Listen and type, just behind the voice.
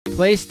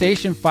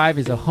PlayStation 5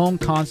 is a home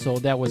console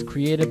that was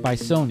created by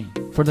Sony.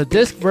 For the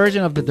disc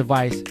version of the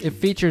device, it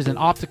features an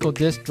optical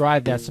disc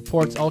drive that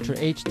supports Ultra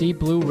HD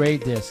Blu-ray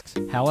discs.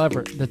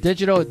 However, the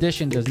digital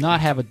edition does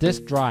not have a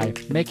disc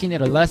drive, making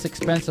it a less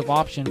expensive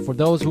option for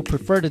those who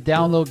prefer to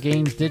download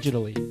games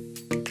digitally.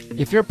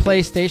 If your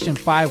PlayStation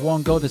 5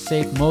 won't go to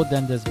safe mode,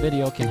 then this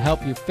video can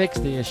help you fix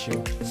the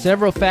issue.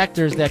 Several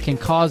factors that can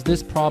cause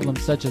this problem,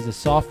 such as a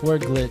software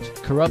glitch,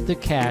 corrupted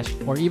cache,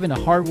 or even a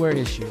hardware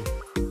issue.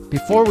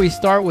 Before we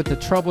start with the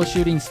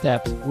troubleshooting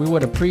steps, we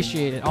would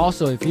appreciate it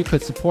also if you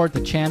could support the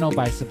channel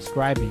by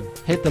subscribing.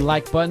 Hit the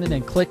like button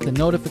and click the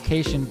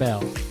notification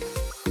bell.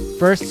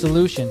 First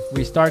solution,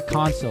 restart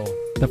console.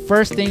 The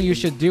first thing you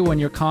should do when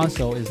your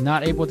console is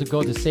not able to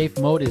go to safe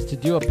mode is to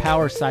do a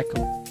power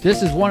cycle.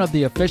 This is one of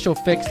the official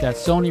fixes that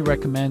Sony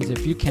recommends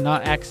if you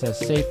cannot access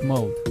safe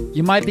mode.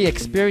 You might be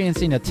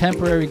experiencing a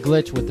temporary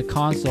glitch with the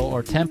console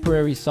or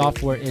temporary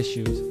software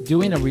issues.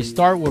 Doing a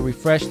restart will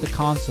refresh the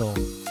console.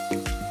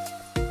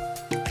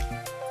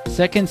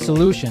 Second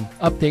solution,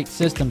 update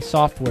system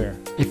software.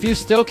 If you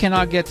still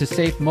cannot get to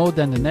safe mode,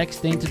 then the next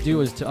thing to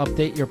do is to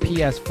update your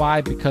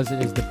PS5 because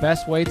it is the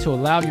best way to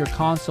allow your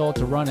console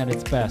to run at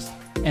its best.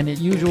 And it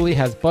usually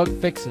has bug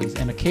fixes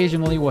and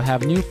occasionally will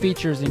have new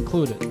features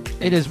included.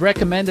 It is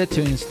recommended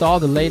to install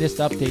the latest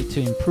update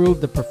to improve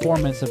the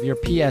performance of your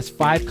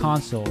PS5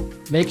 console.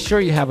 Make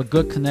sure you have a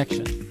good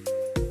connection.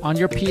 On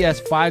your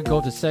PS5, go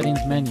to Settings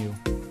menu.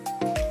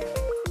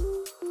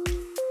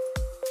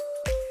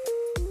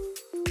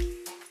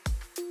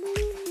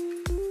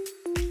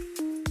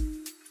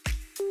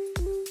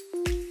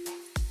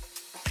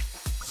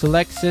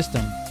 Select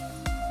System.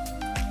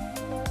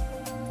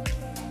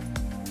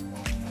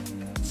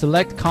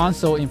 Select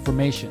Console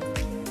Information.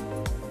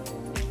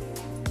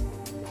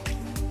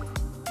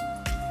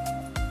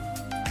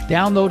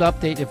 Download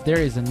update if there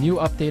is a new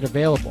update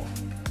available.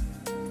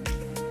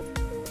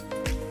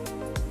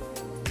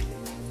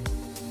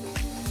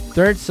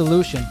 Third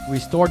solution,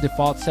 restore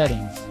default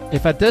settings.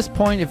 If at this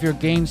point your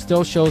game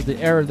still shows the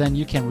error, then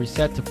you can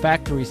reset to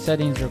factory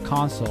settings or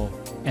console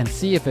and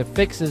see if it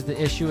fixes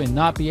the issue and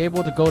not be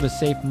able to go to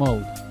safe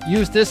mode.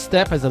 Use this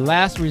step as a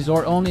last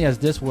resort only, as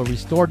this will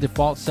restore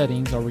default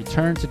settings or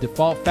return to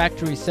default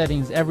factory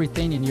settings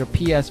everything in your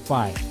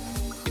PS5.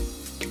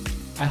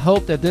 I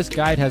hope that this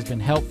guide has been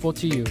helpful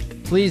to you.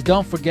 Please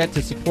don't forget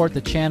to support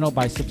the channel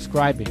by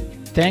subscribing.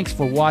 Thanks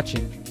for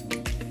watching.